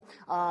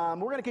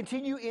We're going to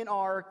continue in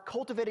our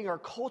Cultivating Our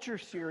Culture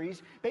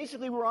series.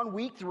 Basically, we're on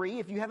week 3.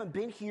 If you haven't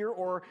been here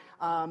or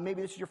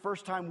maybe this is your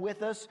first time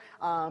with us,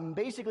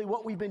 basically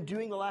what we've been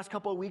doing the last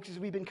couple of weeks is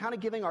we've been kind of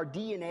giving our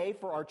DNA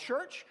for our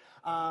church.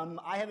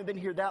 I haven't been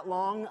here that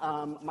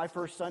long. My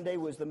first Sunday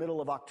was the middle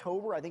of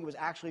October. I think it was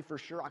actually for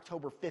sure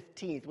October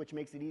 15th, which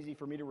makes it easy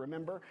for me to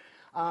remember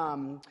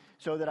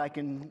so that I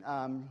can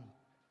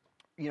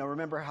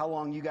remember how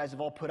long you guys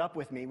have all put up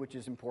with me, which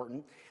is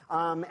important.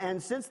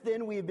 And since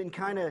then, we've been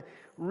kind of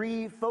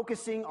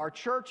refocusing our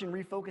church and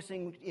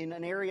refocusing in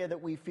an area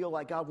that we feel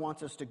like God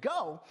wants us to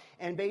go.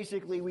 And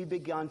basically, we've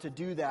begun to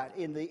do that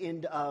in the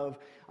end of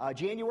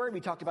January. We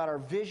talked about our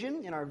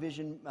vision and our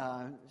vision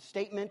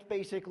statement,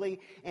 basically.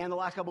 And the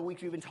last couple of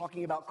weeks, we've been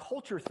talking about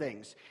culture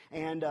things.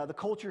 And the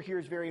culture here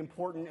is very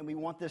important, and we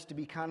want this to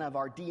be kind of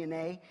our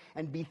DNA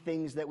and be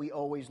things that we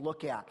always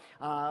look at.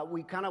 What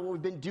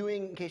we've been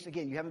doing, in case,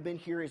 again, you haven't been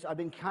here, is I've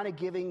been kind of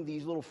giving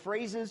these little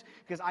phrases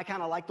because I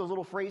kind of like those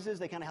little phrases.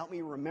 They kind of help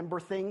me remember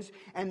things,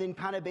 and then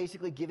kind of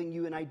basically giving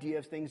you an idea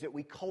of things that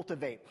we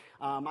cultivate.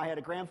 I had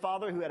a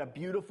grandfather who had a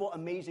beautiful,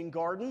 amazing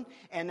garden,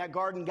 and that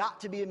garden got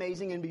to be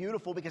amazing and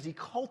beautiful because he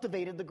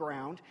cultivated the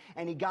ground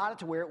and he got it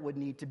to where it would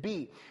need to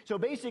be. So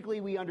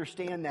basically we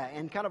understand that,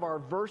 and kind of our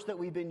verse that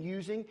we've been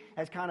using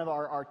as kind of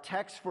our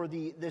text for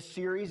this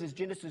series is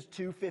Genesis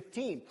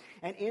 2:15.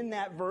 And in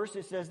that verse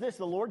it says this: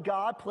 the Lord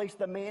God placed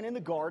the man in the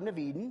Garden of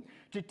Eden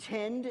to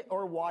tend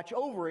or watch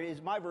over it,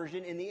 is my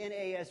version. In the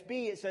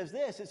NASB, it says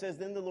this. It says,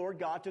 then the Lord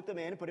God took the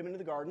man and put him into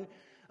the Garden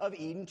of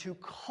Eden to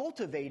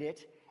cultivate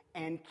it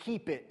and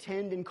keep it.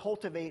 Tend and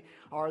cultivate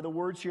are the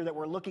words here that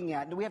we're looking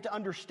at. And we have to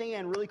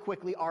understand really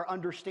quickly our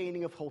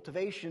understanding of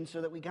cultivation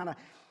so that we kind of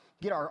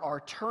get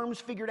our terms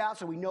figured out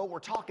so we know what we're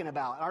talking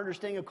about. Our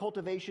understanding of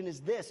cultivation is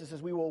this. It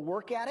says we will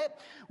work at it,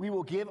 we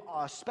will give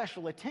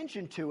special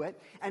attention to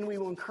it, and we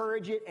will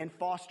encourage it and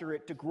foster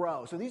it to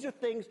grow. So these are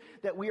things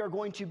that we are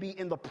going to be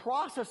in the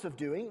process of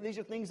doing. These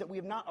are things that we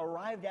have not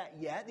arrived at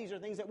yet. These are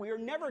things that we are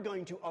never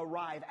going to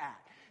arrive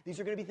at. These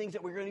are going to be things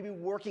that we're going to be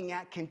working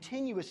at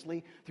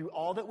continuously through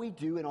all that we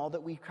do and all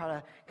that we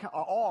kind of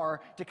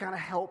are to kind of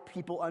help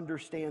people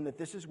understand that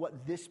this is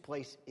what this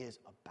place is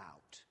about.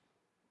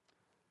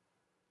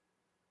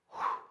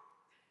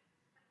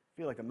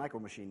 I feel like a Micro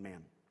Machine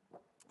man.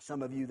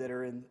 Some of you that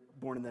are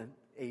born in the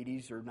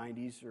 80s or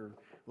 90s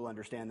will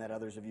understand that.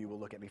 Others of you will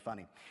look at me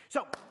funny.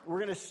 So we're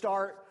going to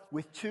start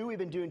with 2. We've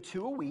been doing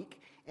 2 a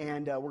week,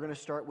 and we're going to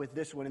start with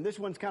this one. And this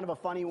one's kind of a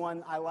funny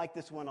one. I like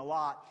this one a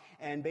lot.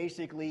 And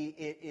basically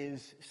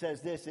it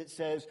says this. It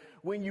says,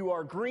 when you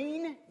are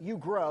green, you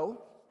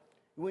grow.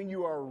 When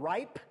you are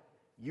ripe,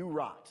 you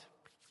rot.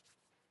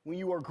 When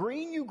you are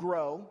green, you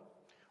grow.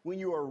 When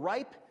you are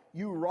ripe,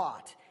 you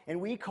rot. And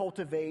we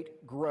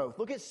cultivate growth.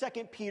 Look at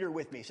 2 Peter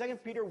with me. 2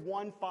 Peter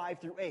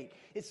 1:5-8.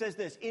 It says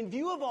this: in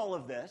view of all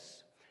of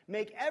this,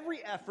 make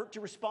every effort to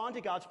respond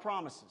to God's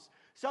promises.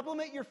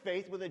 Supplement your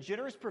faith with a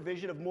generous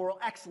provision of moral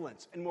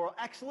excellence, and moral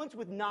excellence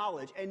with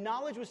knowledge, and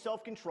knowledge with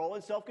self-control,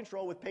 and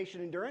self-control with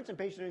patient endurance, and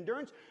patient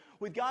endurance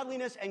with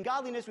godliness, and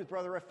godliness with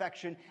brotherly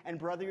affection, and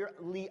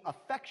brotherly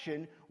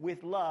affection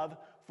with love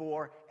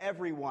for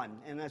everyone.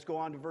 And let's go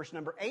on to verse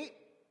number 8.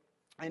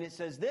 And it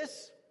says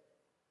this: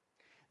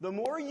 the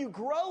more you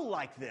grow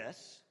like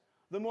this,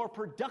 the more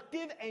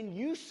productive and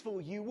useful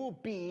you will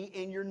be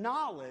in your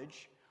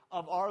knowledge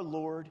of our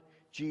Lord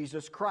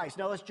Jesus Christ.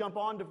 Now let's jump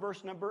on to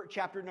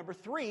chapter number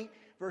 3,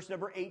 verse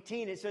number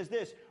 18. It says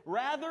this: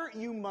 rather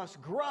you must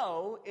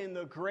grow in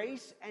the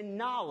grace and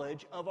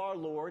knowledge of our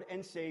Lord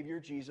and Savior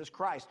Jesus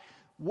Christ.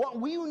 What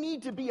we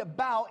need to be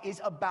about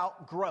is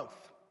about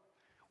growth.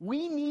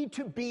 We need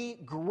to be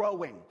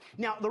growing.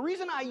 Now, the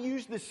reason I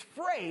use this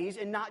phrase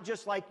and not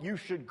just like you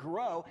should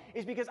grow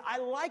is because I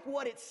like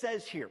what it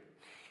says here.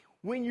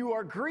 When you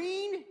are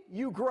green,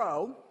 you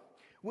grow.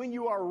 When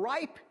you are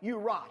ripe, you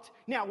rot.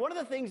 Now, one of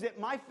the things that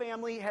my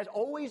family has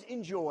always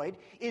enjoyed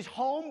is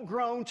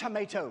homegrown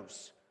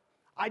tomatoes.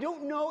 I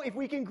don't know if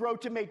we can grow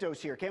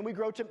tomatoes here. Can we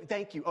grow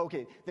Thank you.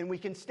 Okay, then we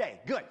can stay.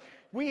 Good.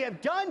 We have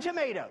done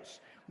tomatoes.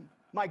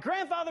 My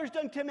grandfather's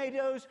done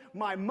tomatoes.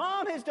 My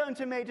mom has done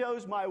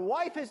tomatoes. My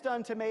wife has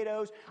done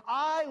tomatoes.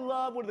 I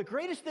love, one of the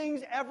greatest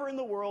things ever in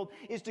the world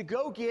is to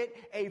go get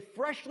a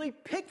freshly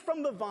picked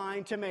from the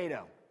vine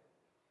tomato.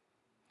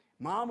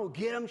 Mom will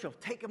get them. She'll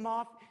take them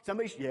off.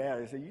 Somebody, you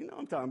know what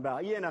I'm talking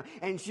about.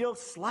 And she'll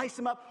slice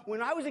them up.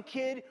 When I was a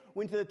kid,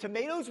 when the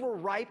tomatoes were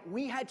ripe,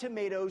 we had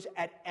tomatoes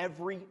at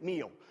every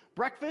meal.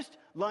 Breakfast,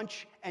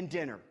 lunch, and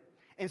dinner.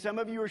 And some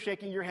of you are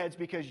shaking your heads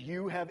because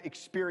you have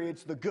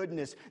experienced the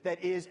goodness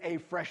that is a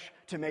fresh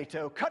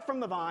tomato cut from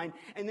the vine.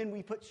 And then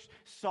we put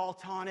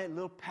salt on it, a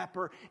little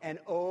pepper, and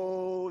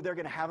they're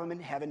going to have them in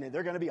heaven, and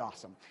they're going to be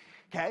awesome.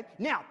 Okay?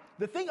 Now,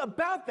 the thing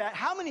about that,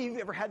 how many of you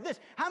ever had this?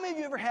 How many of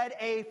you ever had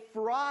a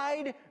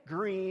fried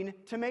green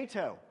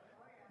tomato?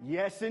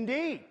 Yes,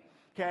 indeed.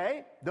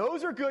 Okay?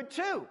 Those are good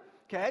too.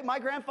 Okay, my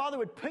grandfather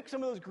would pick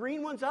some of those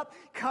green ones up,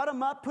 cut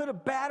them up, put a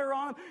batter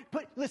on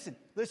them. Listen,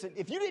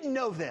 if you didn't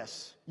know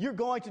this, you're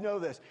going to know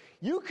this.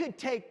 You could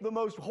take the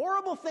most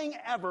horrible thing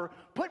ever,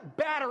 put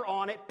batter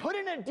on it, put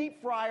it in a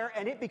deep fryer,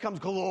 and it becomes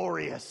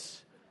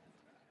glorious.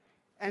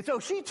 And so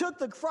she took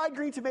the fried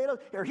green tomatoes,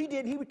 or he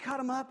would cut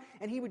them up,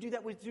 and he would do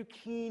that with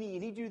zucchini,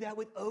 and he'd do that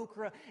with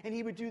okra, and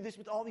he would do this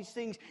with all these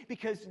things,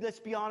 because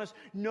let's be honest,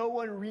 no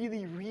one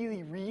really,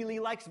 really, really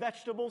likes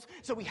vegetables,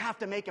 so we have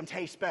to make them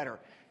taste better.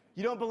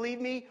 You don't believe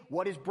me?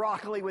 What is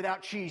broccoli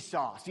without cheese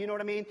sauce? You know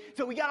what I mean?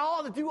 So we got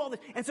all to do all this.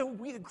 And so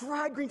we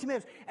fried green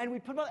tomatoes, and we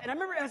put them out. And I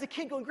remember as a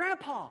kid going,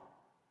 Grandpa,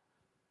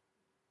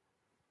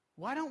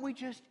 why don't we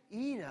just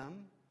eat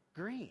them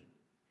green?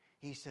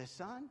 He says,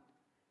 son,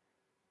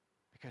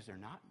 because they're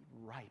not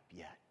ripe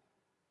yet.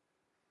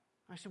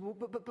 I said, well,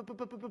 but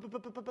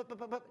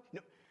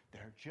no,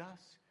 they're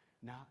just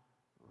not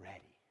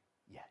ready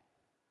yet.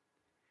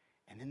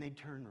 And then they'd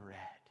turn red,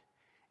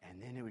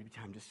 and then it would be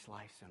time to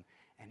slice them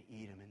and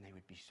eat them, and they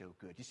would be so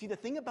good. You see, the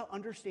thing about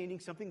understanding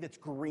something that's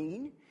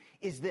green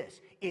is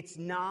this. It's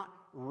not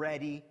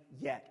ready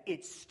yet.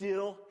 It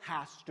still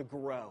has to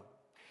grow.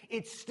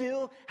 It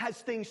still has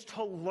things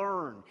to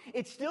learn.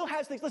 It still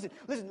has things. Listen,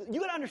 you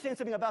got to understand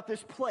something about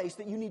this place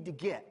that you need to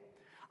get.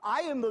 I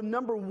am the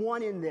number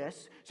one in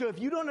this, so if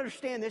you don't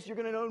understand this, you're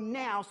going to know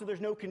now so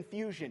there's no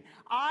confusion.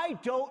 I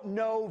don't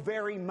know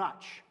very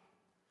much.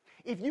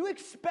 If you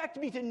expect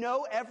me to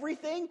know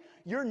everything,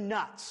 you're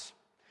nuts.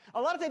 A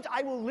lot of times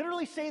I will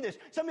literally say this.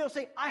 Somebody will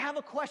say, I have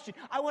a question.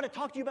 I want to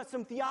talk to you about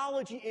some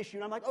theology issue.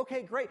 And I'm like,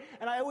 okay, great.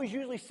 And I always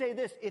usually say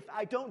this. If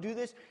I don't do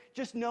this,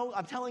 just know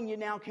I'm telling you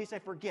now in case I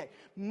forget.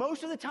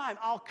 Most of the time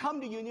I'll come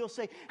to you and you'll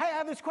say, hey, I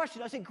have this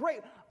question. I say, great,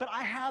 but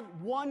I have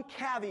one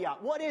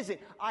caveat. What is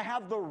it? I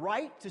have the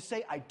right to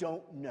say I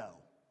don't know.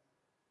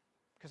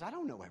 Because I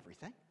don't know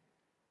everything.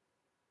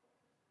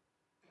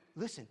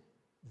 Listen,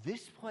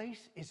 this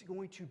place is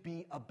going to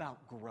be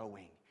about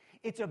growing.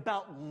 It's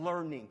about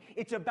learning.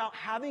 It's about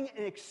having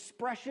an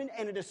expression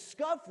and a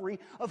discovery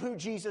of who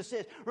Jesus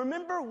is.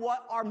 Remember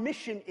what our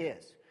mission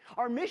is.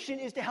 Our mission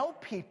is to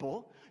help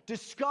people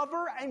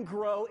discover and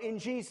grow in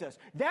Jesus.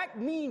 That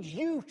means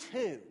you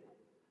too.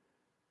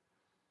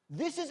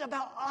 This is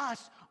about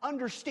us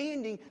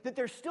understanding that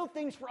there's still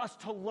things for us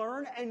to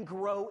learn and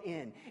grow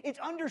in. It's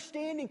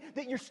understanding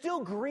that you're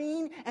still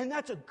green, and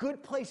that's a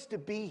good place to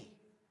be.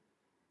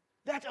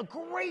 That's a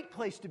great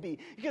place to be.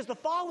 Because the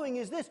following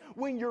is this.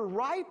 When you're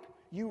ripe,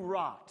 you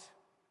rot.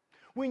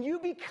 When you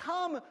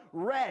become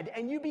red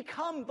and you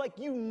become like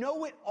you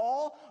know it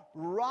all,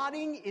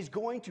 rotting is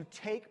going to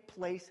take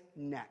place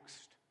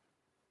next.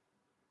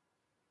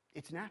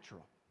 It's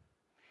natural.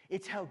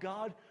 It's how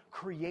God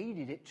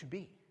created it to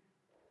be.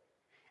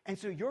 And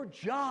so your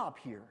job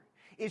here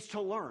is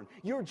to learn.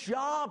 Your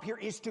job here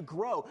is to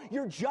grow.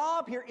 Your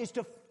job here is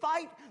to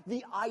fight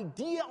the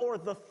idea or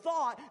the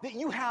thought that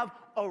you have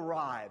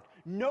arrived.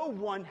 No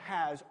one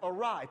has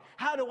arrived.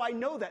 How do I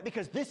know that?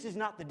 Because this is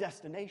not the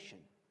destination.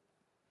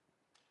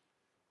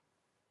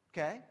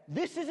 Okay?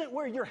 This isn't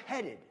where you're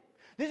headed.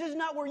 This is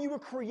not where you were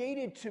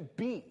created to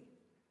be.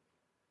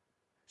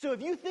 So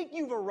if you think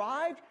you've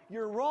arrived,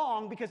 you're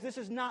wrong because this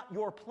is not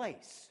your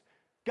place.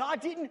 God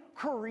didn't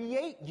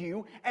create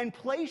you and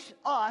place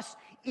us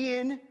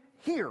in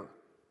here.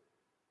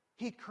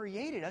 He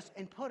created us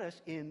and put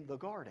us in the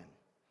garden.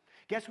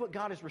 Guess what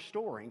God is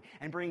restoring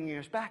and bringing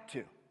us back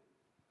to?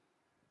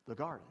 The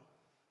garden.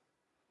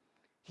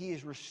 He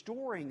is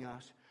restoring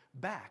us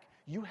back.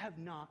 You have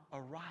not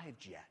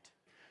arrived yet.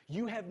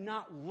 You have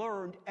not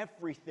learned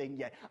everything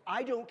yet.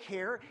 I don't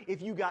care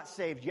if you got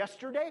saved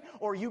yesterday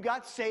or you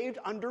got saved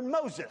under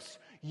Moses.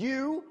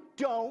 You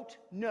don't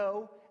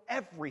know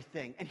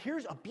everything. And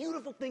here's a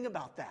beautiful thing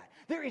about that.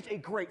 There is a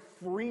great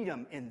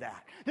freedom in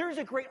that. There is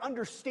a great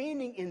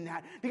understanding in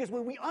that. Because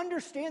when we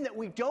understand that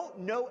we don't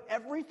know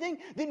everything,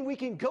 then we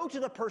can go to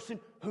the person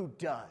who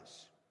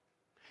does.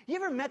 You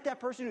ever met that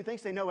person who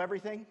thinks they know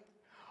everything?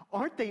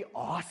 Aren't they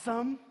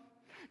awesome?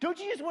 Don't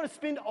you just want to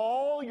spend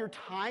all your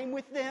time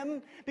with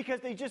them?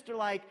 Because they just are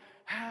like,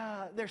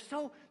 they're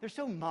so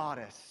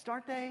modest,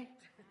 aren't they?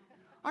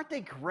 Aren't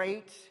they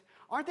great?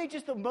 Aren't they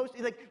just the most,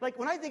 like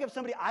when I think of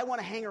somebody I want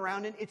to hang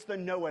around in, it's the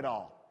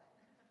know-it-all.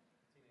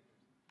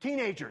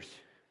 Teenagers.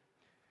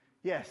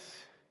 Yes.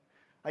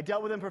 I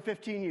dealt with them for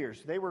 15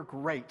 years. They were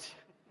great.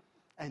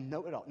 And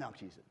know-it-all. No, I'm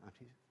teasing.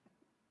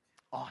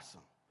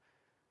 Awesome.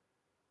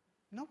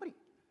 Nobody.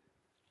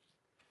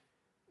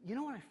 You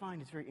know what I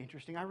find is very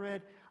interesting? I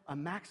read a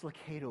Max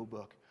Lucado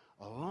book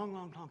a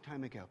long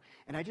time ago.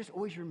 And I just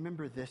always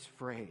remember this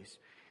phrase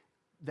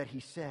that he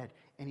said.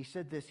 And he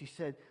said this. He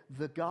said,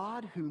 the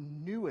God who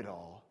knew it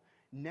all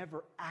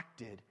never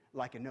acted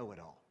like a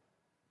know-it-all.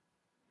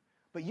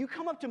 But you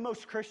come up to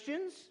most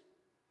Christians,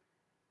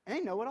 and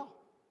they know it all.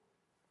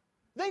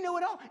 They know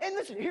it all. And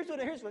listen, here's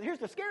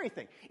the scary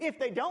thing. If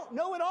they don't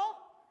know it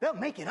all, they'll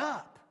make it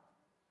up.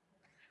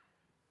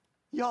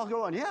 Y'all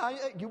going, yeah,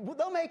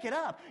 they'll make it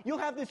up. You'll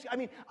have this,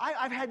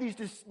 I've had these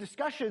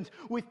discussions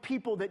with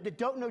people that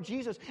don't know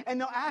Jesus, and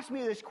they'll ask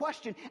me this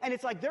question, and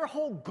it's like their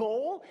whole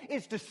goal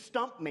is to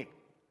stump me.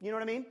 You know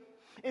what I mean?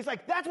 It's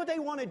like, that's what they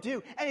want to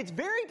do. And it's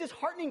very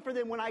disheartening for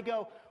them when I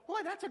go,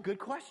 well, that's a good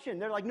question.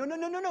 They're like, no.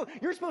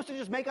 You're supposed to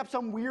just make up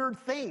some weird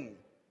thing.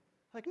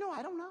 Like, no,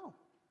 I don't know.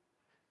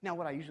 Now,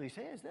 what I usually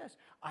say is this: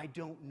 I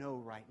don't know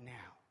right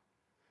now.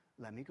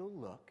 Let me go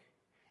look,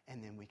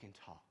 and then we can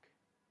talk.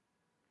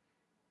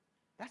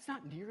 That's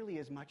not nearly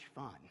as much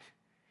fun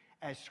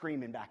as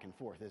screaming back and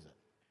forth, is it?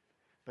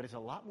 But it's a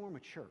lot more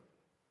mature.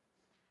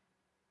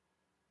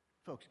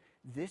 Folks,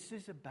 this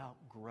is about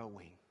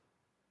growing.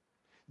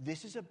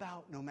 This is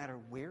about, no matter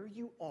where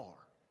you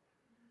are,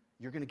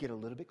 you're going to get a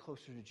little bit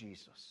closer to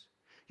Jesus.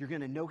 You're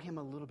going to know him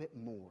a little bit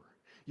more.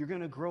 You're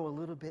going to grow a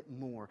little bit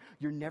more.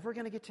 You're never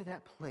going to get to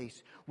that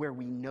place where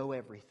we know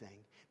everything.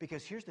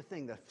 Because here's the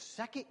thing: the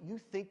second you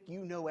think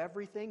you know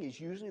everything is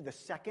usually the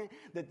second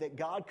that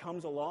God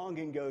comes along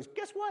and goes,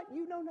 guess what?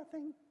 You know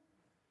nothing.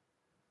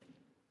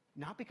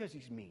 Not because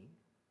he's mean,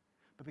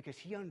 but because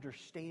he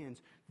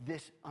understands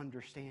this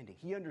understanding.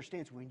 He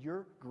understands when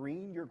you're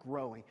green, you're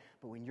growing.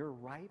 But when you're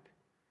ripe,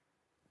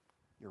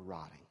 you're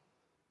rotting.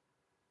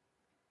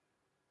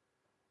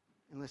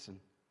 And listen,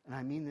 and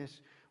I mean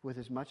this with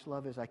as much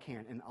love as I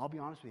can. And I'll be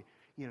honest with you.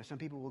 You know, some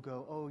people will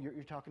go, oh,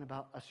 you're talking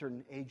about a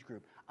certain age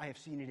group. I have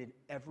seen it in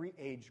every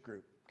age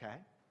group, okay?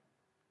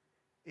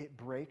 It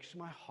breaks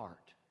my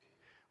heart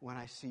when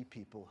I see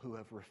people who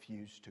have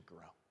refused to grow.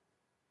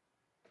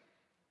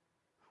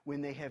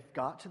 When they have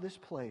got to this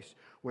place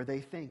where they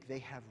think they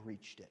have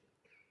reached it.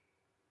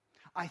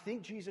 I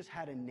think Jesus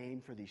had a name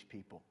for these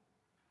people.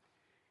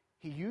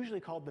 He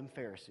usually called them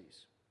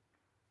Pharisees.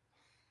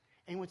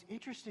 And what's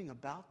interesting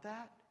about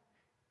that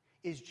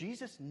is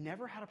Jesus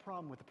never had a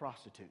problem with the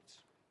prostitutes.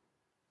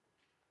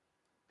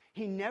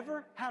 He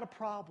never had a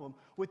problem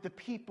with the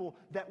people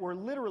that were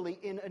literally,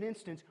 in an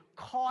instance,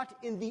 caught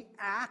in the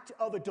act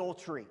of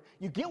adultery.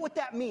 You get what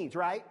that means,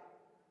 right?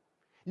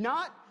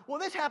 Not, well,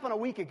 this happened a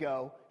week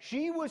ago.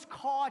 She was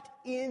caught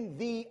in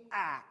the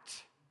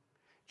act.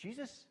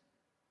 Jesus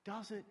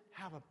doesn't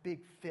have a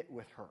big fit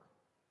with her.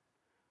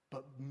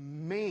 But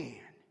man,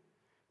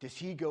 does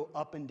he go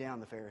up and down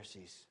the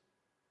Pharisees.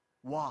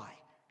 Why?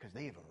 Because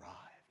they have arrived.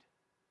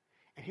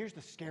 And here's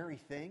the scary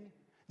thing.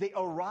 They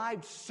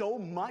arrived so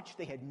much,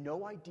 they had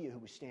no idea who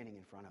was standing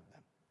in front of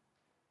them.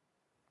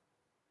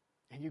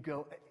 And you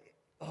go,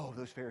 oh,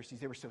 those Pharisees,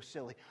 they were so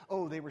silly.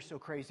 Oh, they were so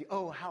crazy.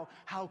 Oh,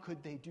 how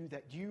could they do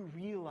that? Do you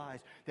realize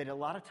that a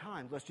lot of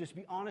times, let's just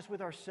be honest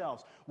with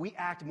ourselves, we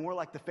act more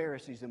like the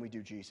Pharisees than we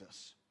do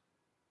Jesus.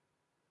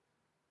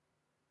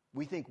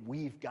 We think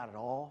we've got it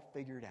all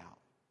figured out.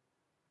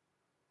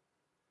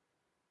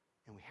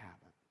 And we haven't.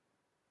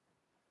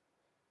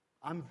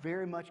 I'm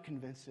very much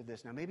convinced of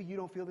this. Now, maybe you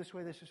don't feel this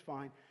way. This is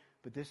fine.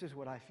 But this is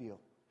what I feel.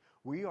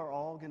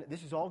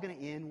 This is all going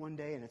to end one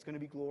day, and it's going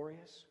to be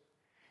glorious.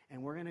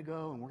 And we're going to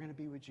go, and we're going to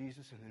be with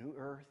Jesus in the new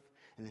earth,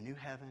 in the new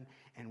heaven,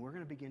 and we're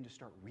going to begin to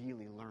start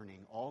really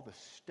learning all the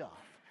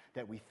stuff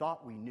that we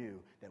thought we knew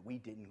that we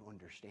didn't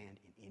understand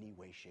in any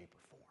way, shape,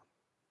 or form.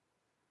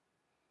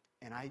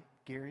 And I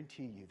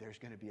guarantee you there's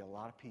going to be a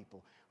lot of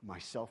people,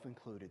 myself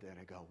included, that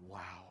I go,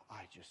 wow,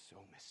 I just so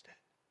missed it.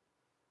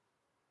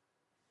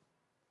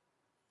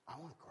 I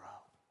want to grow.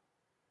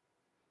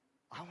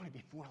 I want to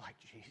be more like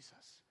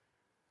Jesus.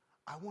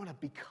 I want to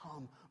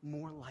become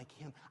more like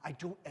him. I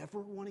don't ever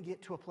want to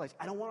get to a place,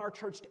 I don't want our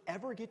church to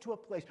ever get to a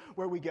place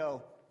where we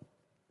go,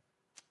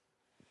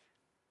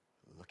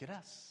 look at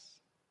us.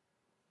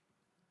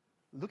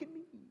 Look at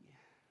me.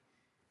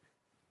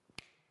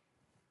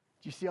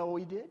 Did you see all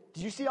we did?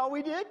 Did you see all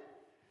we did?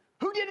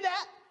 Who did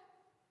that?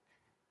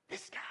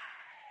 This guy.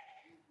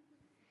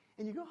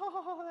 And you go,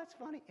 oh, that's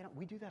funny. You know,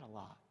 we do that a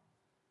lot.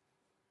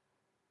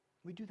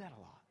 We do that a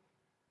lot.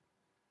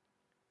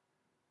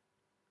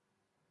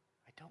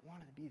 I don't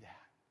want it to be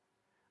that.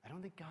 I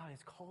don't think God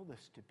has called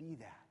us to be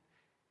that.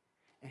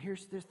 And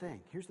here's the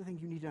thing. Here's the thing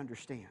you need to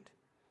understand.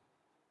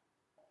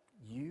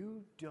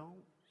 You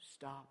don't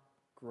stop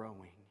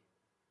growing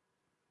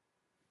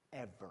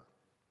ever.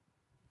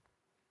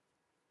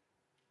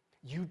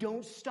 You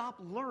don't stop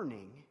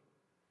learning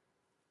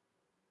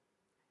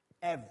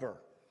ever.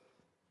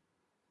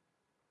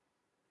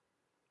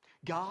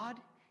 God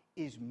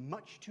is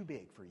much too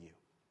big for you.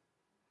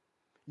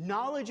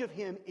 Knowledge of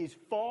him is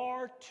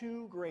far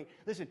too great.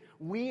 Listen,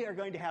 we are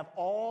going to have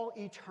all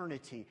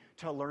eternity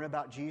to learn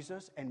about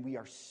Jesus, and we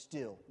are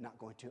still not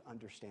going to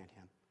understand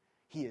him.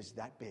 He is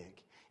that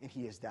big, and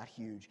he is that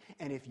huge.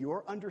 And if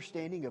your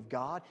understanding of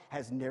God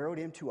has narrowed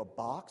him to a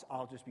box,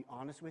 I'll just be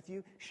honest with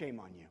you, shame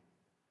on you.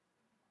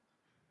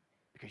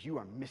 Because you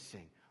are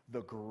missing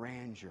the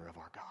grandeur of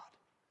our God.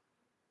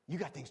 You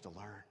got things to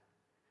learn.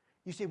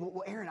 You say,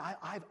 well, Aaron,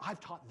 I've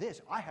taught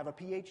this. I have a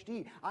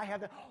PhD. I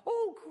have that.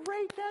 Oh,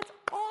 great, that's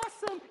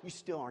awesome. You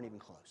still aren't even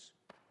close.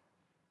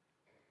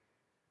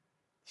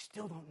 You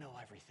still don't know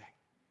everything.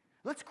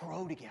 Let's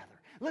grow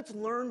together. Let's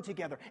learn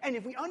together. And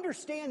if we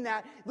understand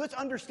that, let's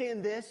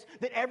understand this,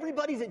 that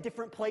everybody's at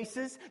different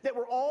places, that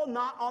we're all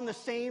not on the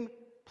same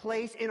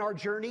place in our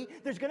journey.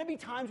 There's going to be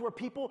times where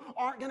people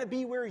aren't going to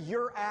be where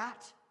you're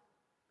at.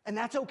 And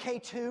that's okay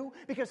too,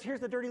 because here's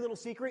the dirty little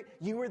secret.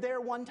 You were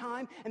there one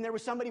time, and there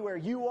was somebody where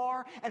you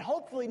are, and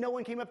hopefully no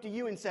one came up to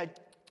you and said,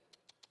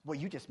 well,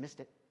 you just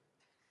missed it.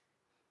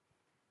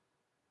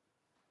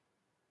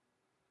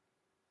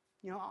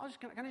 You know,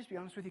 can I just be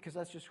honest with you, because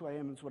that's just who I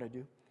am and it's what I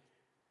do.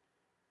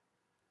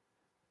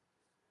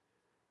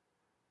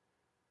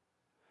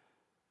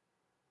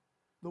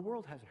 The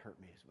world hasn't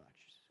hurt me as much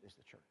as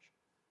the church.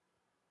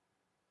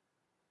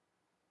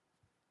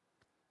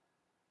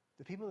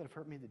 The people that have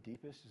hurt me the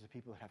deepest is the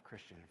people that have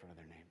Christian in front of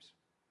their names.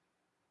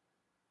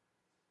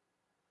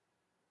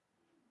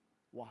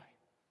 Why?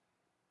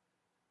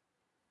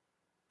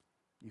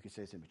 You could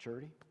say it's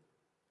immaturity.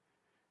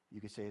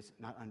 You could say it's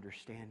not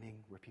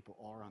understanding where people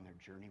are on their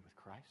journey with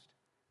Christ.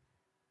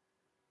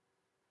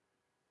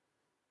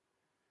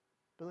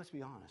 But let's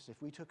be honest,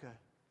 if we took a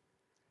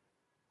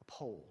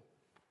poll,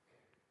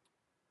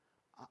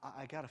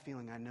 I got a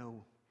feeling I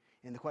know,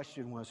 and the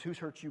question was, who's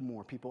hurt you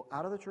more, people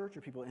out of the church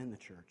or people in the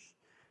church?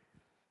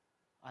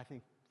 I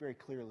think very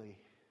clearly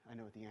I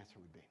know what the answer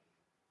would be.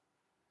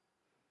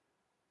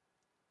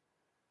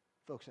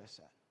 Folks, that's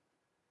sad.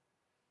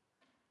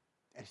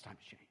 And it's time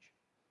to change.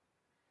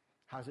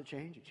 How does it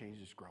change? It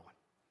changes growing.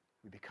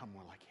 We become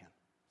more like Him.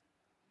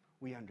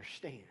 We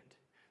understand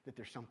that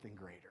there's something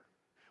greater.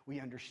 We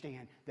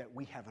understand that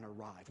we haven't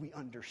arrived. We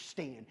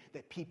understand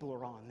that people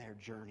are on their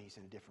journeys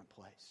in a different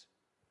place.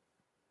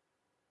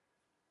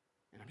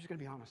 And I'm just going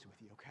to be honest with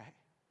you, okay?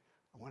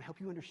 I want to help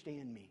you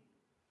understand me.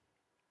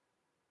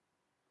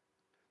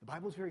 The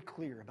Bible is very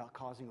clear about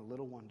causing a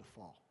little one to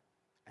fall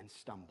and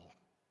stumble.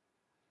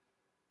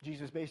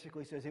 Jesus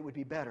basically says it would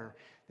be better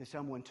that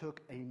someone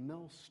took a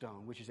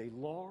millstone, which is a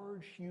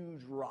large,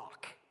 huge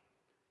rock,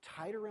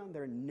 tied around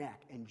their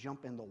neck and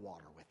jump in the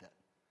water with it.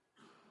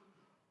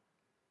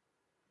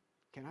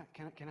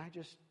 Can I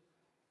just,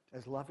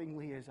 as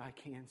lovingly as I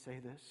can, say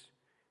this?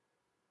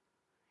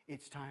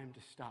 It's time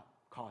to stop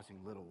causing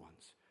little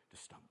ones to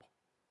stumble.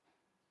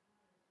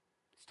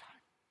 It's time.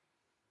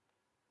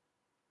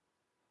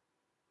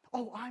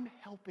 Oh, I'm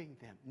helping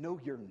them. No,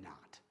 you're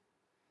not.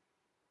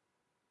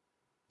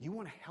 You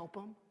want to help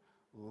them?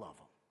 Love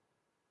them.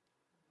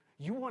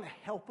 You want to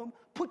help them?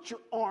 Put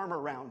your arm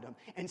around them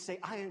and say,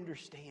 I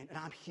understand, and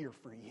I'm here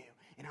for you,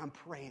 and I'm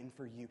praying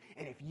for you.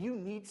 And if you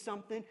need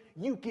something,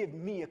 you give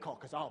me a call,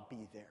 because I'll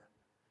be there.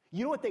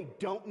 You know what they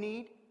don't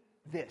need?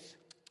 This.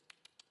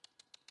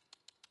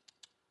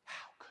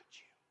 How could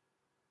you?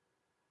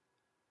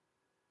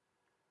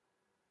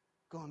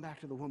 Going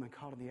back to the woman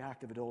caught in the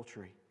act of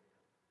adultery.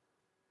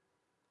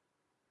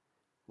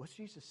 What's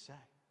Jesus say?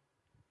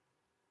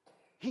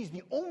 He's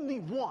the only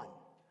one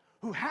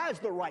who has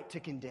the right to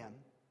condemn,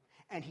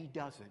 and He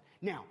doesn't.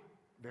 Now,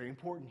 very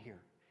important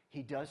here,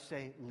 He does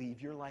say, leave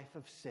your life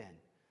of sin.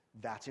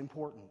 That's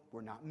important.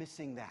 We're not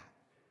missing that.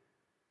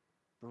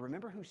 But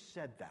remember who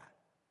said that?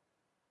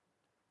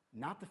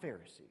 Not the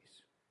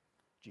Pharisees,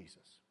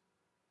 Jesus.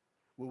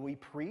 Will we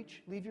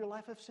preach, leave your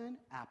life of sin?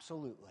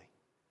 Absolutely.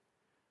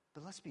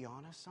 But let's be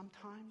honest,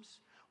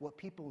 sometimes what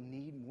people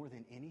need more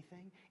than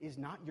anything is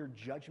not your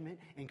judgment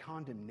and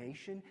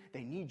condemnation.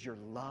 They need your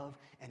love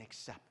and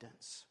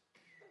acceptance.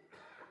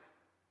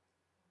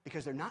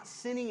 Because they're not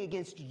sinning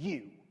against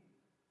you.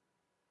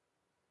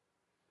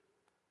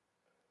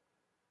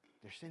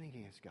 They're sinning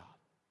against God.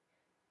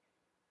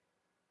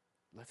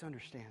 Let's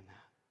understand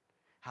that.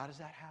 How does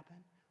that happen?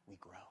 We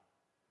grow.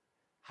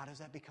 How does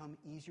that become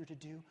easier to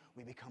do?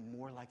 We become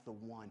more like the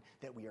one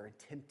that we are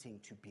attempting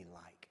to be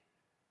like.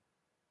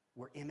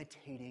 We're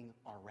imitating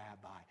our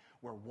rabbi.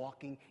 We're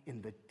walking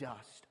in the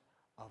dust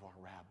of our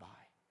rabbi.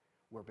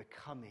 We're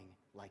becoming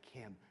like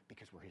him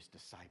because we're his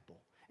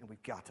disciple. And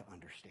we've got to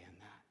understand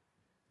that.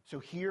 So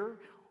here,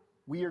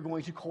 we are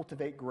going to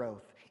cultivate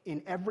growth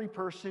in every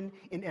person,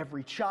 in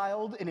every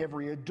child, in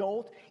every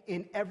adult,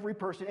 in every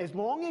person. As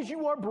long as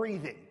you are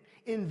breathing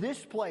in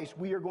this place,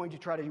 we are going to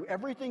try to do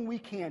everything we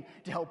can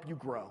to help you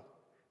grow,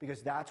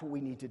 because that's what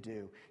we need to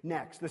do.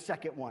 Next, the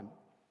second one.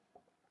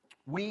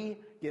 We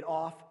get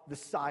off the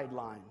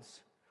sidelines.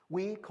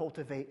 We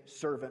cultivate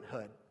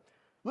servanthood.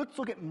 Let's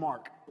look at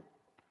Mark.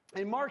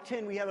 In Mark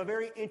 10, we have a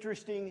very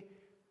interesting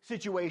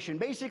situation.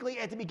 Basically,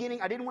 at the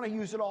beginning, I didn't want to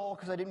use it all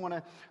because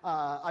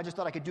I just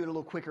thought I could do it a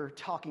little quicker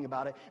talking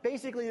about it.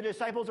 Basically, the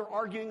disciples are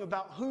arguing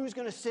about who's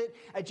going to sit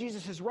at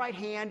Jesus' right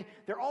hand.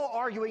 They're all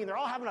arguing. They're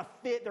all having a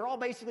fit. They're all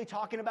basically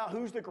talking about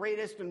who's the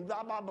greatest and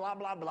blah, blah, blah,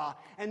 blah, blah.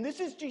 And this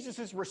is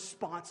Jesus'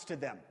 response to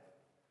them.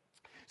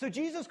 So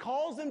Jesus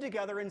calls them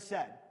together and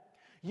said,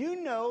 "You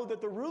know that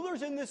the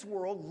rulers in this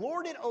world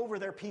lord it over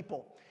their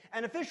people,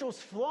 and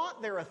officials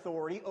flaunt their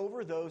authority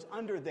over those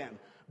under them.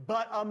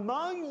 But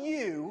among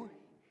you,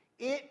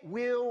 it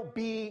will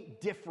be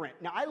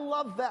different." Now, I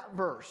love that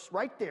verse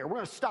right there. We're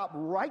going to stop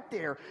right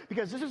there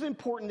because this is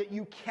important that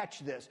you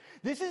catch this.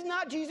 This is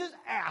not Jesus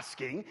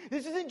asking.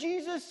 This isn't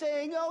Jesus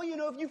saying, oh,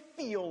 if you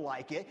feel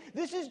like it.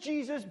 This is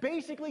Jesus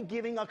basically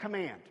giving a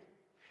command.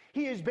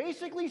 He is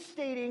basically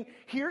stating,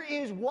 here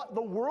is what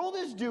the world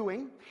is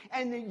doing,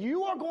 and that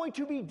you are going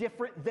to be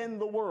different than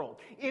the world.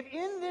 If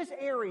in this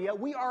area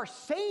we are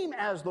same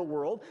as the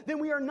world, then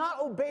we are not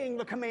obeying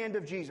the command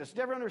of Jesus. Did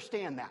everyone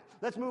understand that?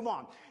 Let's move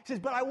on. He says,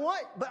 but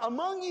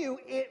among you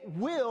it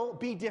will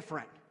be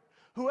different.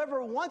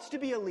 Whoever wants to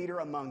be a leader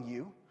among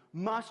you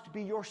must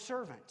be your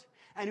servant.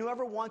 And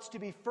whoever wants to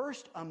be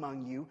first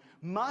among you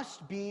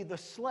must be the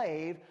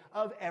slave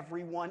of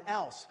everyone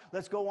else.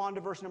 Let's go on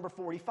to verse number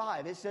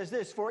 45. It says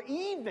this, for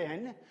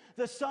even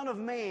the Son of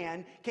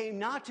Man came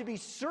not to be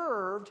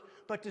served,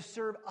 but to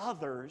serve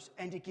others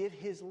and to give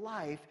his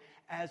life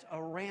as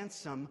a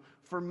ransom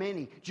for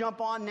many.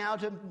 Jump on now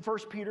to 1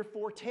 Peter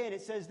 4:10.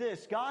 It says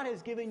this, God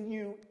has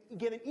given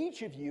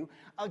each of you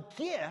a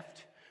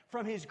gift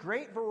from his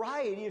great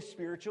variety of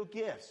spiritual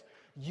gifts.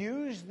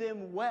 Use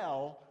them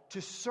well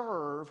to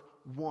serve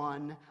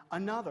one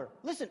another.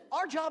 Listen,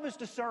 our job is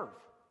to serve.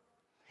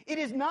 It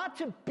is not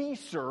to be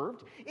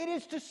served, it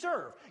is to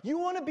serve. You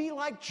want to be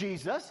like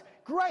Jesus?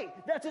 Great,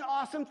 that's an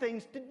awesome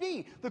thing to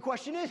be. The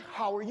question is,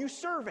 how are you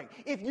serving?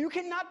 If you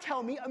cannot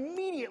tell me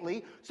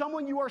immediately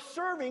someone you are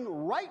serving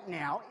right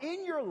now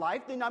in your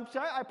life, then I'm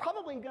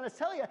probably going to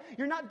tell you,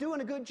 you're not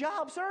doing a good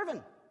job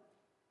serving.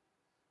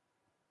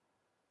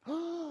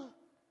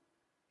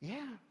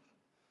 Yeah.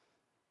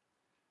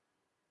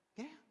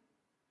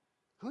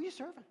 Who are you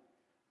serving?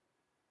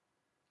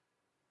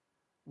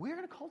 We're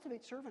going to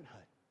cultivate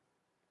servanthood.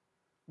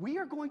 We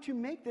are going to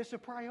make this a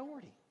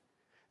priority.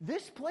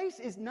 This place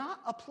is not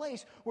a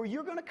place where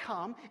you're going to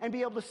come and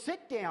be able to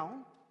sit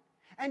down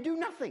and do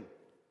nothing.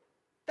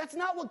 That's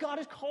not what God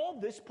has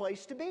called this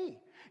place to be.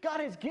 God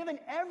has given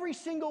every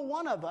single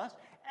one of us,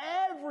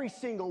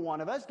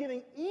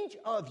 giving each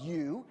of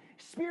you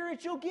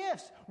spiritual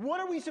gifts. What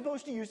are we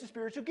supposed to use the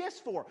spiritual gifts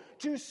for?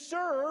 To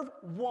serve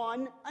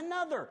one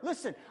another.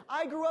 Listen,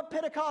 I grew up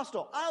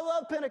Pentecostal. I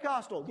love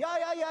Pentecostal.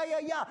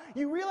 Yeah.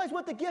 You realize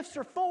what the gifts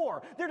are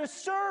for. They're to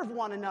serve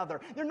one another.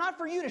 They're not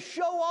for you to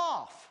show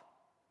off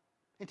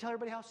and tell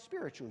everybody how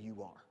spiritual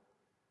you are.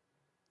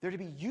 They're to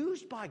be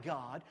used by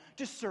God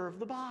to serve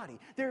the body.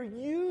 They're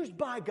used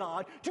by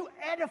God to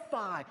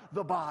edify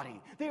the body.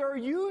 They are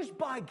used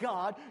by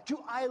God to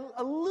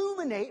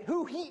illuminate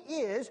who he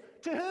is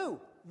to who?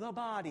 The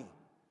body.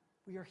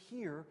 We are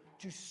here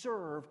to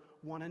serve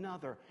one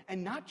another.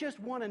 And not just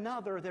one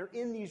another, they're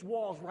in these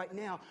walls right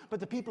now,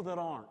 but the people that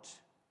aren't.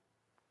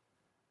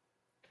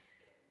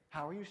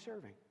 How are you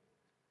serving?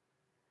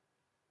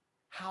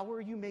 How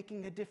are you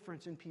making a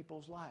difference in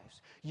people's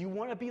lives? You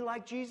want to be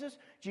like Jesus?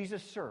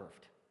 Jesus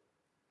served.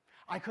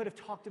 I could have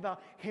talked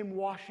about him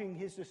washing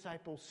his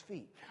disciples'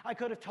 feet. I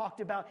could have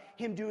talked about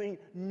him doing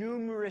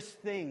numerous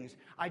things.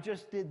 I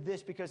just did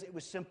this because it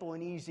was simple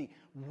and easy.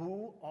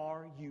 Who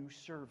are you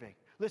serving?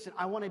 Listen,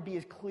 I want to be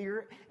as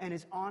clear and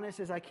as honest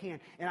as I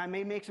can. And I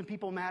may make some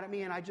people mad at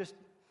me, and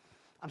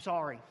I'm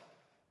sorry.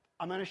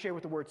 I'm going to share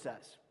what the Word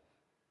says.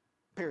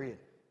 Period.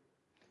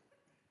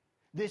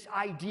 This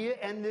idea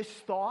and this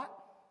thought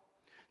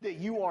that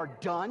you are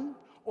done,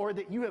 or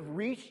that you have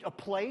reached a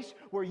place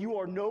where you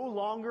are no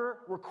longer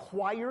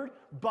required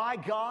by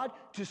God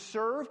to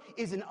serve,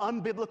 is an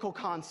unbiblical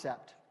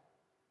concept.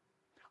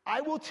 I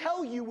will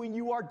tell you when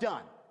you are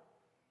done,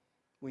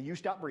 when you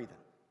stop breathing.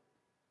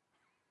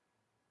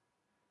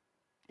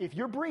 If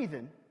you're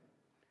breathing,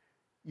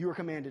 you are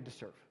commanded to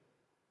serve.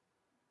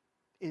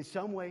 In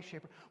some way,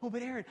 shape, or... Well,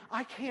 but Aaron,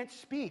 I can't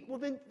speak. Well,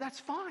 then that's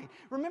fine.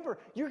 Remember,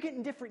 you're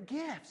getting different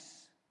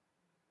gifts.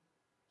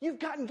 You've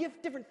gotten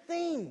different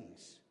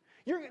things.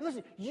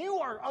 Listen, you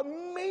are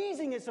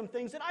amazing at some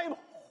things that I am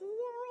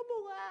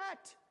horrible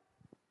at.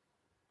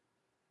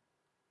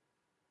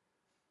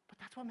 But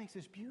that's what makes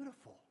this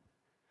beautiful.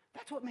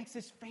 That's what makes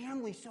this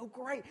family so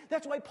great.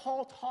 That's why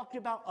Paul talked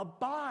about a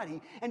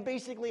body and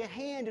basically a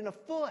hand and a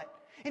foot.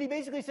 And he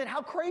basically said,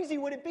 how crazy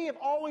would it be if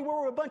all we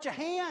were a bunch of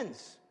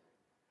hands?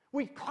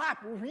 We'd clap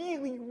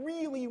really,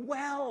 really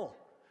well,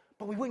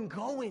 but we wouldn't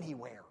go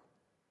anywhere.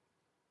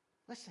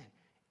 Listen,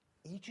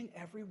 each and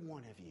every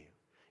one of you,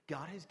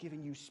 God has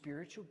given you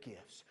spiritual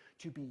gifts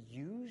to be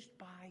used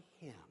by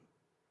him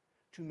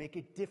to make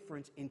a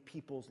difference in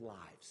people's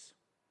lives.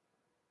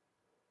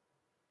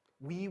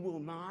 We will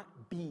not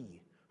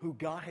be who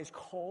God has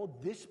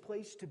called this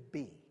place to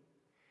be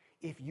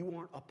if you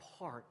aren't a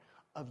part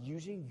of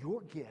using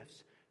your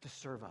gifts to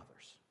serve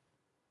others.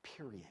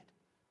 Period.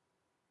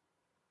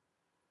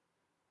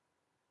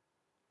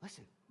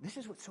 Listen, this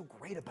is what's so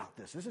great about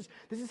this. This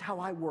is how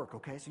I work,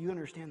 okay? So you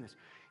understand this.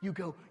 You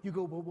go,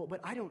 well,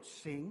 but I don't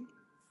sing.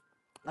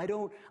 I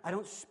don't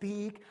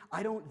speak.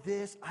 I don't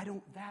this. I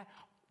don't that.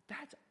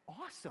 That's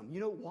awesome. You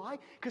know why?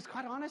 Because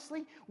quite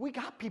honestly, we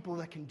got people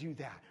that can do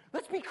that.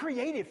 Let's be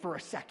creative for a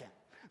second.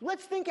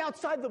 Let's think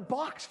outside the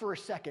box for a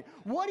second.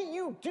 What do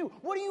you do?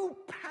 What are you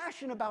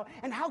passionate about?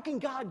 And how can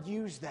God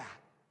use that?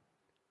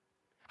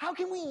 How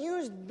can we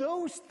use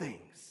those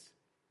things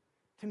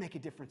to make a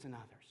difference in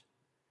others?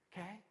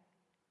 Okay?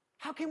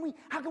 How can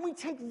we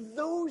take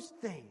those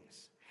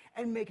things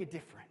and make a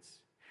difference?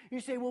 You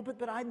say, well,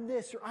 but I'm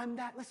this or I'm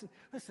that.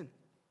 Listen.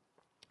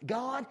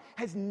 God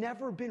has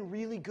never been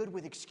really good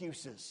with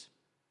excuses.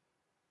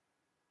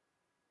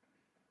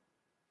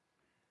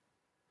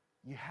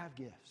 You have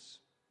gifts.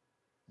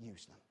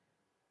 Use them.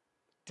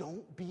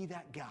 Don't be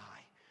that guy.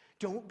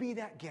 Don't be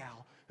that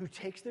gal who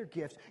takes their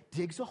gifts,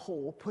 digs a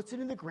hole, puts it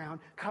in the ground,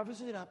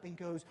 covers it up, and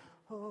goes,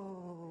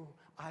 oh,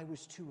 I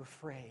was too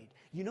afraid.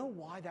 You know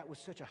why that was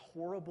such a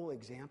horrible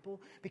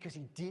example? Because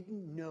he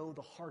didn't know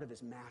the heart of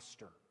his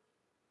master.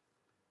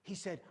 He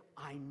said,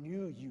 I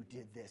knew you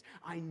did this.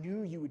 I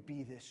knew you would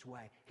be this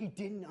way. He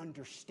didn't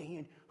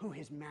understand who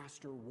his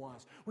master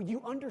was. When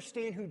you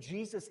understand who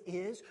Jesus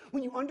is,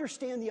 when you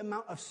understand the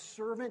amount of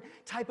servant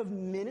type of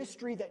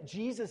ministry that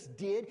Jesus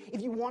did,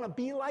 if you want to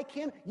be like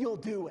him, you'll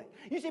do it.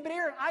 You say, but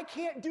Aaron, I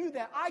can't do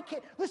that. I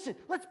can't. Listen,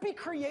 let's be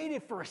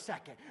creative for a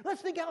second.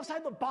 Let's think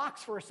outside the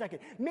box for a second.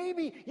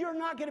 Maybe you're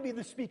not going to be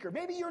the speaker.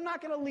 Maybe you're not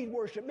going to lead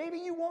worship. Maybe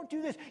you won't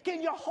do this.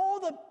 Can you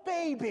hold a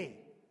baby?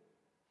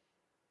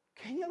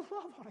 Can you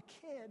love on a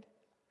kid?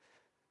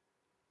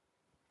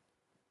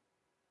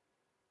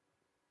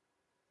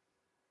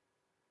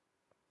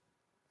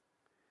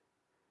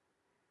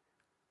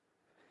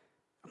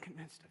 I'm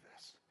convinced of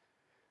this.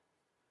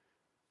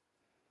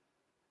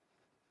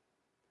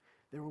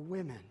 There were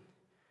women,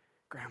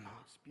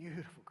 grandmas,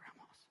 beautiful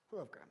grandmas. I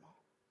love grandma.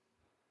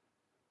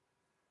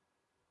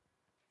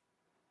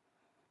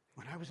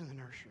 When I was in the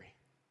nursery,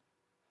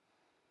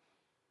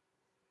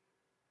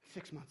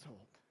 6 months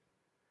old,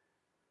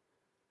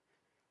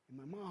 and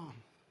my mom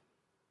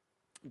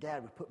and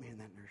dad would put me in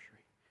that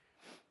nursery.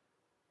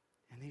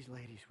 And these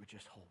ladies would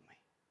just hold me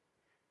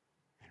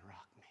and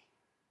rock me,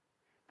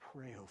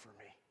 pray over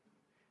me,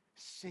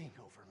 sing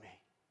over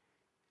me.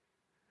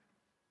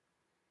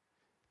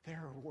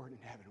 Their reward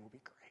in heaven will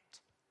be great.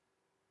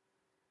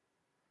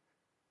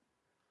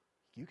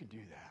 You can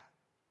do that.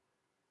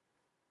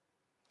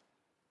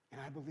 And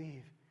I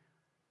believe,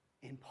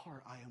 in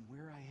part, I am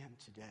where I am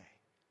today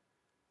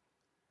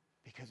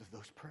because of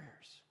those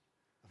prayers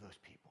of those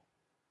people.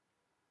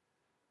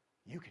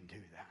 You can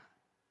do that.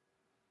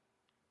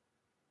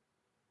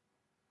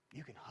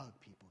 You can hug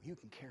people. You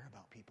can care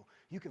about people.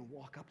 You can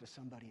walk up to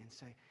somebody and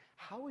say,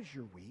 how is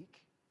your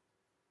week?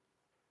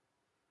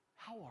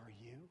 How are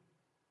you?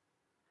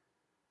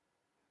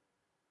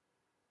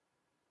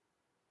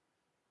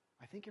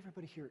 I think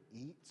everybody here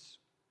eats.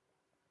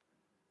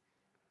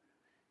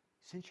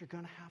 Since you're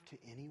going to have to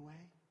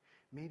anyway,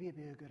 maybe it'd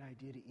be a good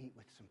idea to eat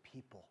with some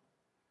people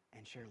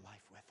and share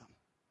life with them.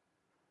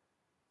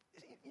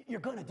 You're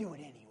going to do it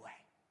anyway.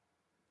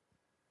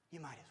 You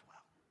might as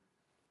well.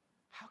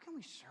 How can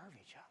we serve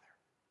each other?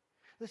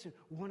 Listen,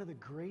 one of the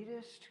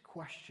greatest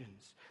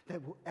questions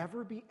that will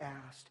ever be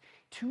asked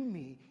to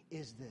me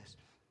is this.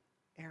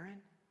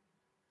 Aaron,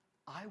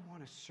 I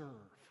want to serve.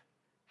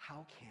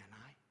 How can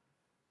I?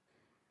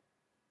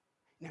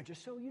 Now,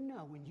 just so you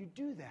know, when you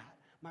do that,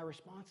 my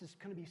response is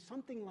going to be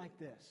something like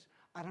this.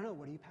 I don't know,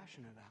 what are you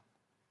passionate about?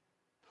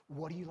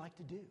 What do you like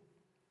to do?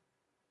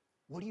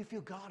 What do you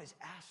feel God is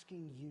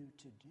asking you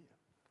to do?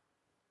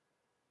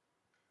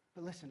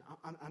 But listen,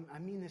 I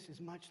mean this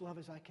as much love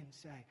as I can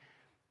say.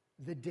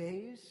 The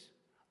days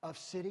of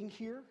sitting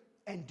here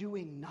and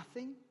doing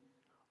nothing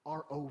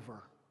are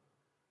over.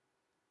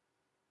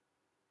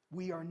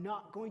 We are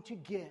not going to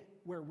get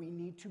where we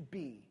need to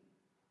be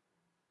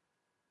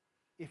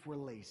if we're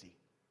lazy.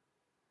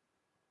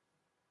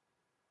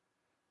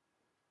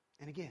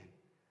 And again,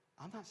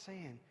 I'm not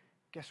saying,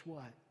 guess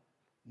what?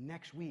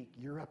 Next week,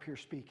 you're up here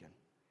speaking.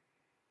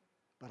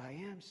 But I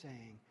am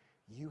saying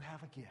you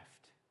have a gift.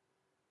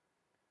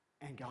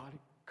 And God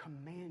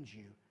commands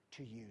you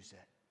to use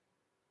it.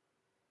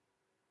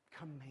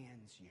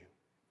 Commands you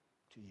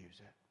to use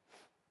it.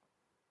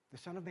 The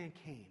Son of Man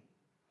came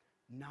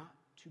not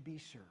to be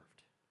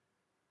served,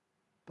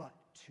 but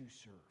to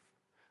serve.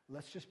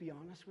 Let's just be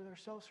honest with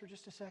ourselves for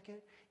just a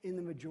second. In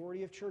the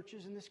majority of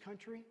churches in this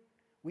country,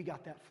 we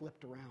got that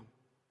flipped around.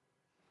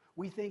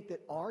 We think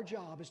that our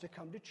job is to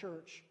come to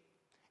church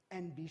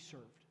and be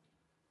served.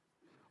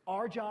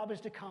 Our job is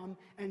to come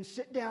and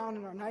sit down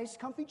in our nice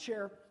comfy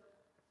chair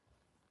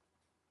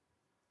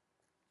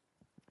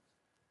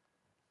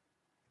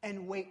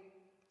and wait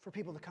for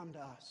people to come to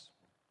us.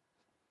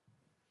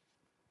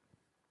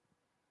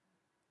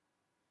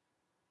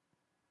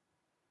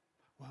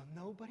 Well,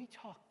 nobody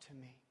talked to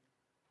me.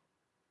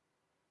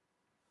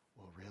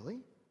 Well,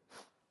 really?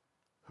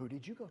 Who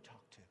did you go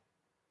talk to?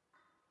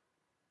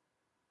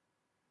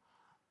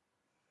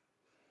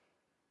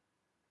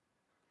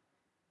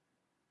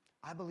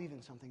 I believe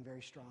in something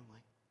very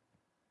strongly.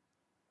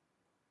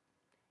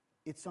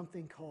 It's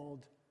something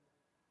called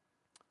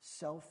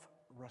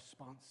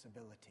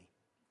self-responsibility.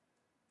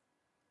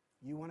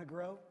 You want to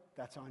grow?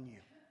 That's on you.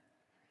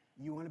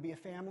 You want to be a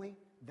family?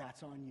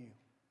 That's on you.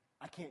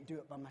 I can't do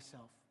it by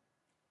myself.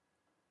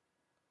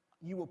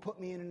 You will put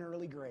me in an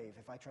early grave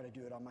if I try to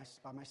do it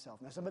by myself.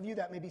 Now, some of you,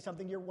 that may be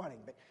something you're wanting,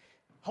 but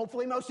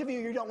hopefully most of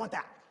you don't want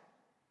that.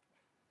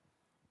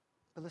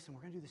 But listen,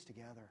 we're going to do this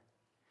together.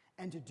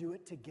 And to do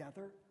it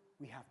together,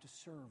 we have to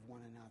serve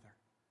one another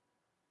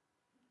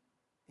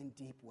in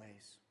deep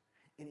ways,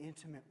 in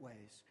intimate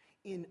ways,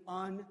 in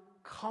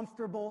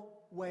uncomfortable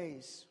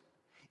ways,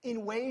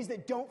 in ways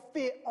that don't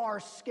fit our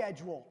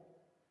schedule,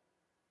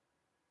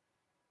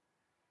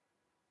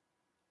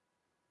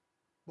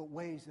 but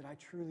ways that I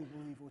truly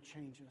believe will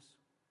change us,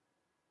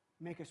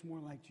 make us more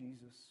like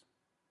Jesus,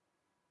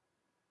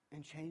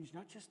 and change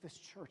not just this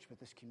church, but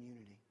this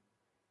community.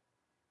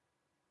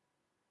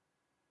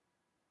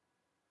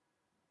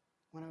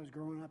 When I was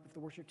growing up, if the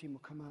worship team will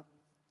come up,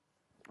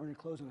 we're going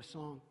to close on a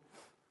song.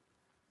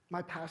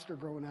 My pastor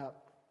growing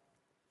up,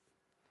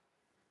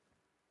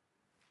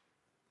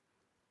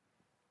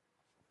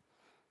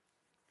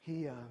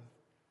 he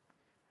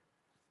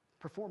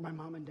performed my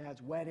mom and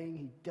dad's wedding.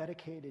 He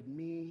dedicated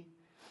me.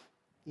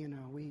 You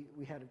know, we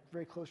had a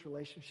very close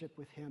relationship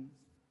with him.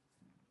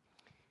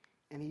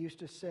 And he used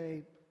to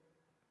say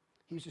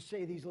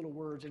these little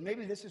words, and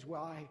maybe this is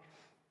why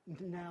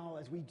now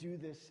as we do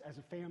this as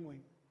a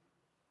family,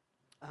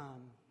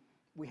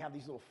 we have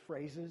these little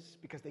phrases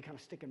because they kind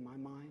of stick in my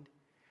mind.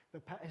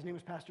 But his name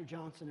was Pastor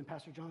Johnson, and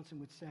Pastor Johnson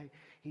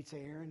he'd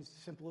say, Aaron, it's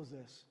as simple as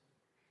this.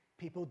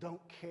 People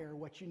don't care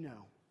what you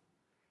know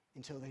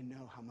until they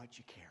know how much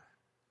you care.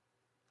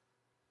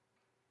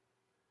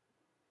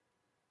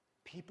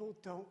 People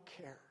don't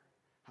care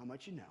how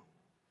much you know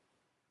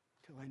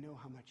till they know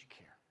how much you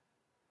care.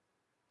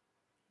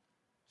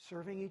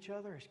 Serving each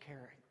other is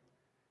caring.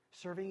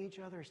 Serving each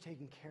other is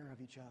taking care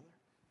of each other.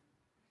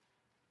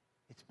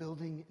 It's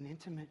building an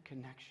intimate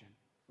connection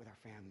with our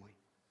family.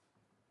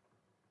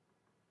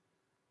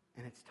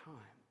 And it's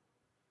time.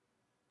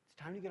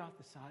 It's time to get off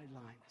the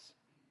sidelines.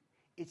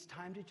 It's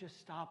time to just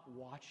stop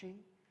watching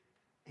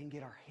and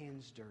get our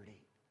hands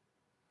dirty.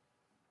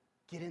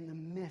 Get in the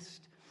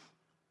midst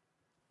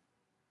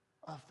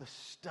of the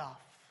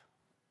stuff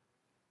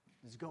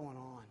that's going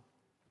on.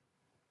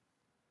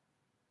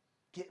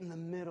 Get in the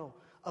middle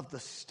of the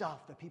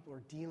stuff that people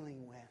are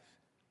dealing with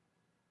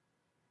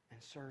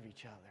and serve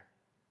each other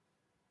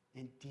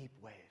in deep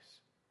ways,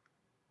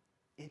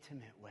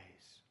 intimate ways.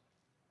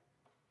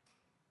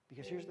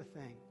 Because here's the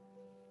thing.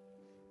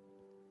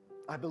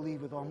 I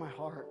believe with all my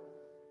heart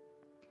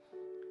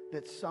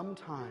that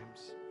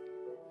sometimes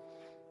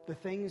the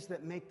things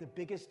that make the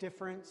biggest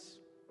difference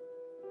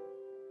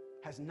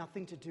has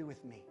nothing to do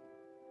with me.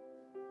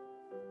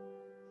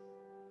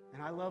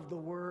 And I love the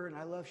Word,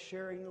 and I love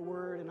sharing the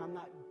Word, and I'm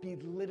not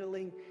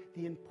belittling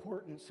the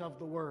importance of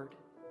the Word.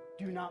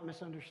 Do not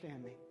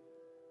misunderstand me.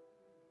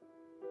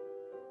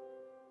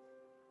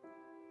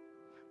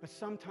 But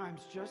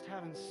sometimes just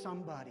having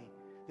somebody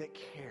that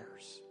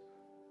cares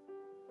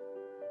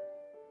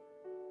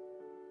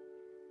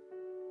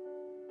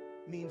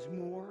means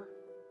more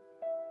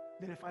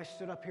than if I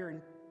stood up here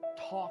and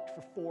talked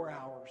for 4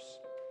 hours.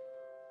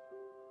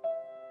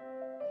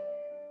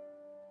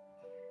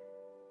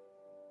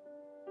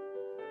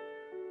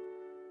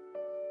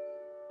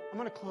 I'm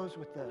going to close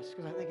with this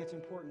because I think it's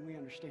important we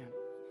understand.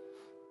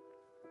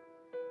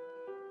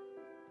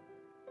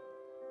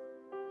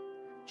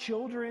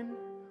 Children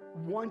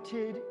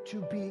wanted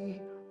to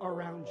be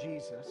around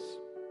Jesus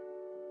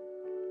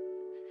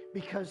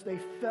because they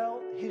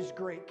felt His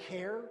great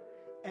care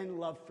and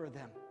love for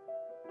them.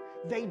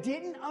 They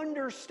didn't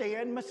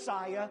understand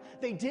Messiah.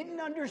 They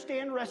didn't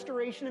understand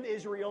restoration of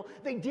Israel.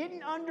 They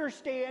didn't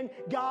understand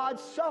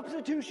God's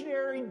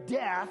substitutionary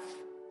death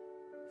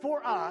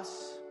for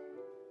us.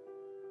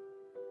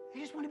 They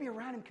just want to be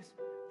around Him because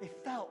they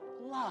felt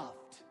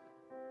loved.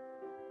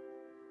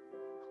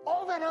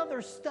 All that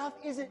other stuff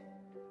is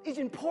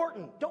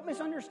important. Don't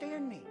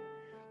misunderstand me.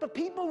 But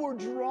people were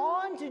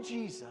drawn to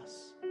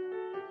Jesus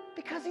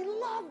because He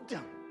loved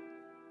them.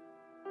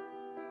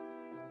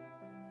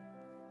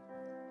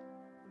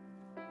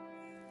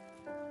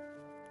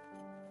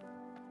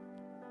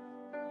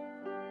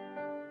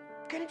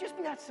 Can it just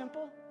be that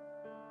simple?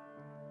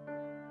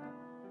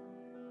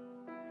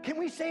 Can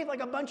we save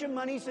like a bunch of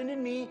money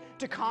sending me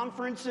to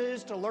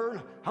conferences to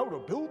learn how to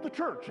build the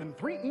church in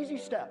 3 easy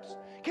steps?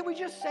 Can we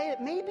just say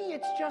it? Maybe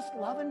it's just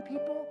loving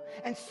people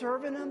and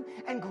serving them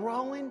and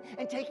growing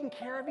and taking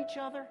care of each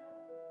other.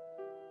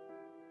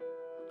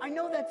 I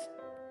know that's,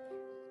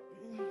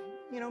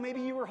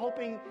 maybe you were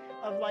hoping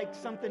of like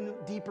something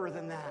deeper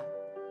than that.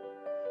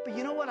 But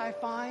you know what I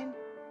find?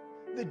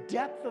 The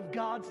depth of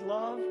God's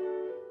love,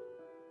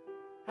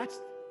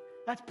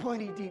 that's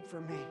plenty deep for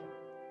me.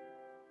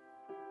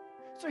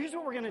 So here's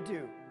what we're going to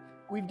do.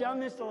 We've done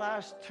this the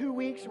last 2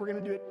 weeks. We're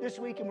going to do it this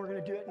week, and we're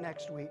going to do it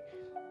next week.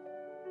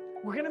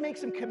 We're going to make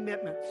some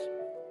commitments.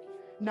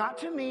 Not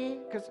to me,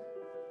 because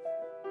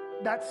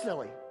that's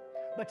silly,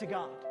 but to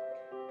God.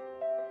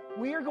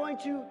 We are going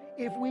to,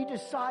 if we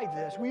decide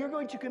this, we are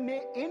going to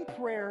commit in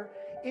prayer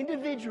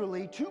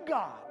individually to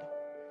God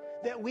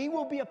that we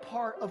will be a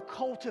part of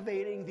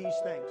cultivating these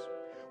things.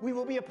 We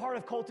will be a part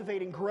of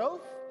cultivating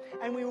growth,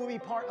 and we will be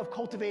part of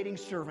cultivating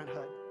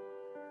servanthood.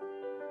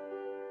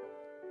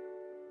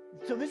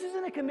 So this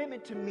isn't a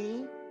commitment to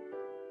me.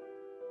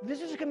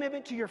 This is a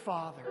commitment to your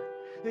Father.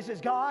 This is,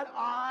 God,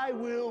 I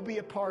will be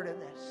a part of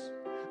this.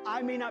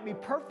 I may not be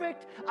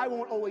perfect. I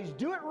won't always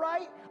do it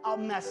right. I'll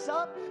mess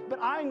up. But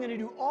I'm going to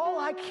do all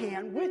I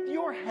can with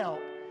your help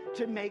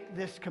to make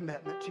this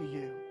commitment to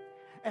you.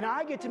 And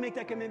I get to make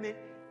that commitment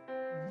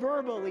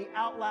verbally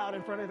out loud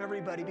in front of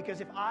everybody,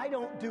 because if I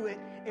don't do it,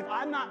 if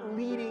I'm not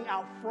leading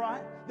out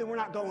front, then we're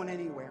not going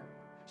anywhere.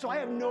 So I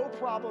have no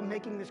problem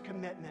making this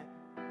commitment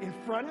in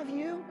front of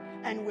you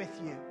and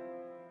with you.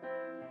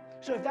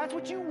 So if that's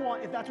what you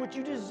want, if that's what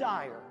you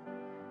desire,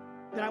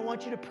 then I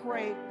want you to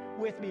pray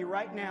with me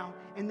right now,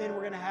 and then we're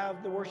going to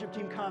have the worship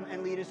team come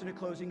and lead us in a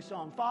closing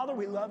song. Father,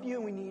 we love you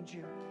and we need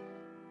you.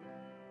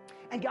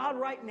 And God,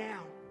 right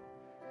now,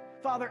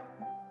 Father,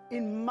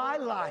 in my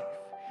life,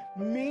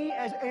 me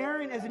as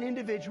Aaron, as an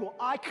individual,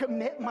 I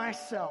commit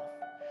myself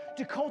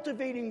to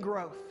cultivating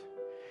growth.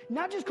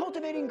 Not just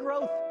cultivating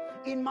growth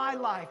in my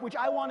life, which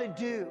I want to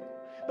do,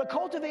 but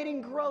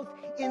cultivating growth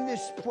in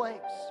this place.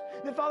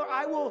 That, Father,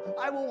 I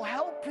will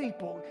help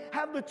people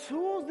have the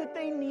tools that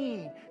they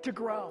need to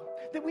grow.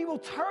 That we will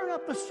turn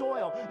up the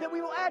soil. That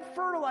we will add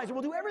fertilizer.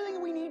 We'll do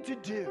everything we need to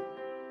do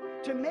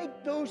to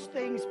make those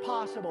things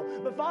possible.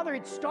 But Father,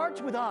 it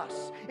starts with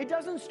us. It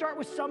doesn't start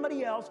with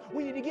somebody else.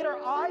 We need to get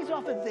our eyes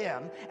off of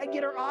them and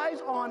get our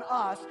eyes on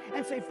us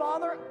and say,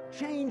 Father,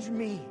 change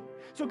me.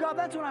 So God,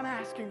 that's what I'm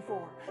asking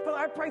for. Father,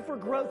 I pray for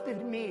growth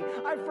in me.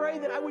 I pray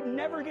that I would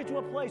never get to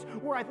a place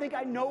where I think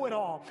I know it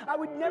all. I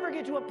would never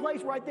get to a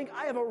place where I think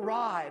I have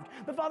arrived.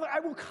 But Father, I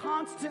will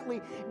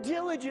constantly,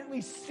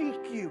 diligently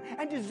seek you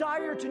and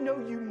desire to know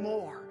you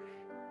more.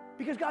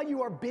 Because God,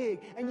 you are big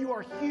and you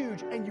are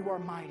huge and you are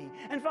mighty.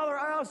 And Father,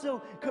 I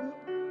also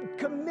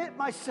commit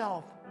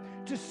myself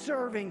to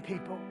serving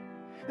people.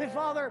 That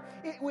Father,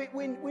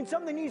 when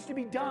something needs to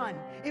be done,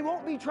 it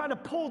won't be trying to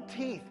pull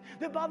teeth.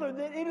 That Father,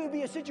 that it will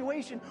be a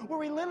situation where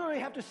we literally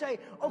have to say,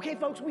 okay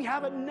folks, we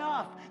have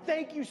enough.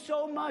 Thank you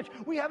so much.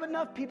 We have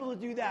enough people to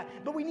do that,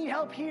 but we need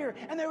help here.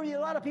 And there will be a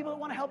lot of people that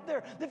want to help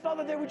there. That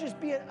Father, there would just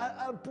be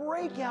a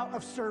breakout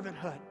of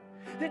servanthood.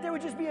 That there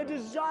would just be a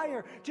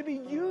desire to be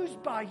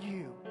used by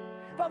you.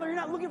 Father, you're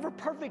not looking for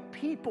perfect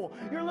people.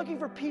 You're looking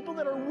for people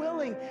that are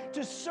willing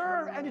to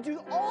serve and to do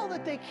all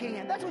that they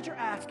can. That's what you're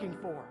asking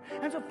for.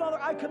 And so, Father,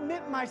 I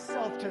commit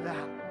myself to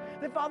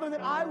that. That, Father,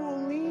 that I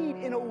will lead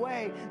in a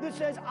way that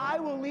says I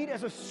will lead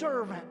as a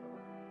servant.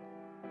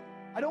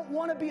 I don't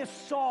want to be a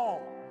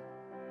Saul.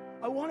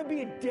 I want to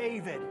be a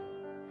David.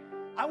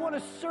 I want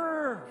to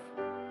serve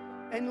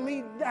and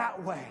lead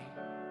that way.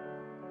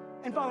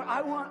 And, Father,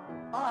 I want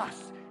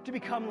us to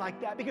become like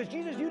that. Because,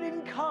 Jesus, you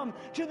didn't come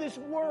to this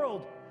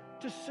world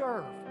to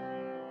serve,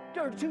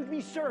 or to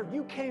be served.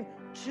 You came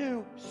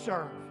to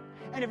serve.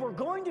 And if we're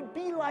going to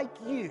be like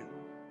you,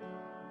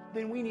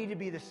 then we need to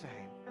be the same.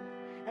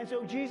 And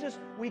so, Jesus,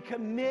 we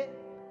commit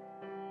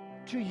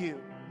to you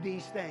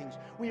these things.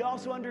 We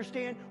also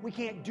understand we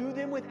can't do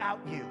them without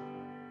you.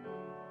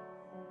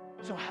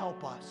 So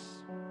help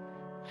us.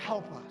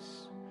 Help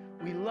us.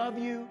 We love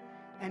you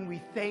and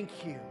we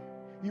thank you.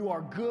 You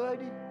are good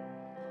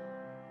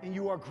and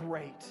you are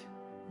great.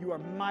 You are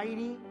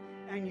mighty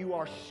and you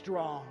are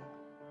strong.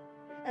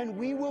 And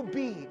we will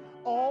be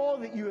all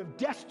that you have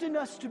destined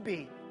us to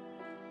be,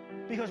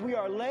 because we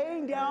are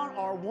laying down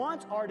our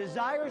wants, our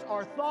desires,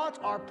 our thoughts,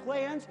 our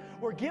plans.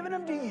 We're giving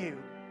them to you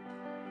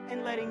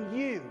and letting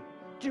you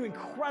do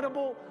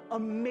incredible,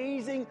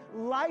 amazing,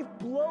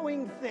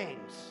 life-blowing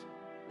things,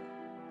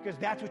 because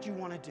that's what you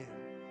want to do.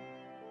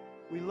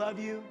 We love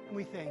you and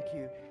we thank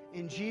you.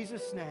 In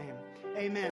Jesus' name, amen.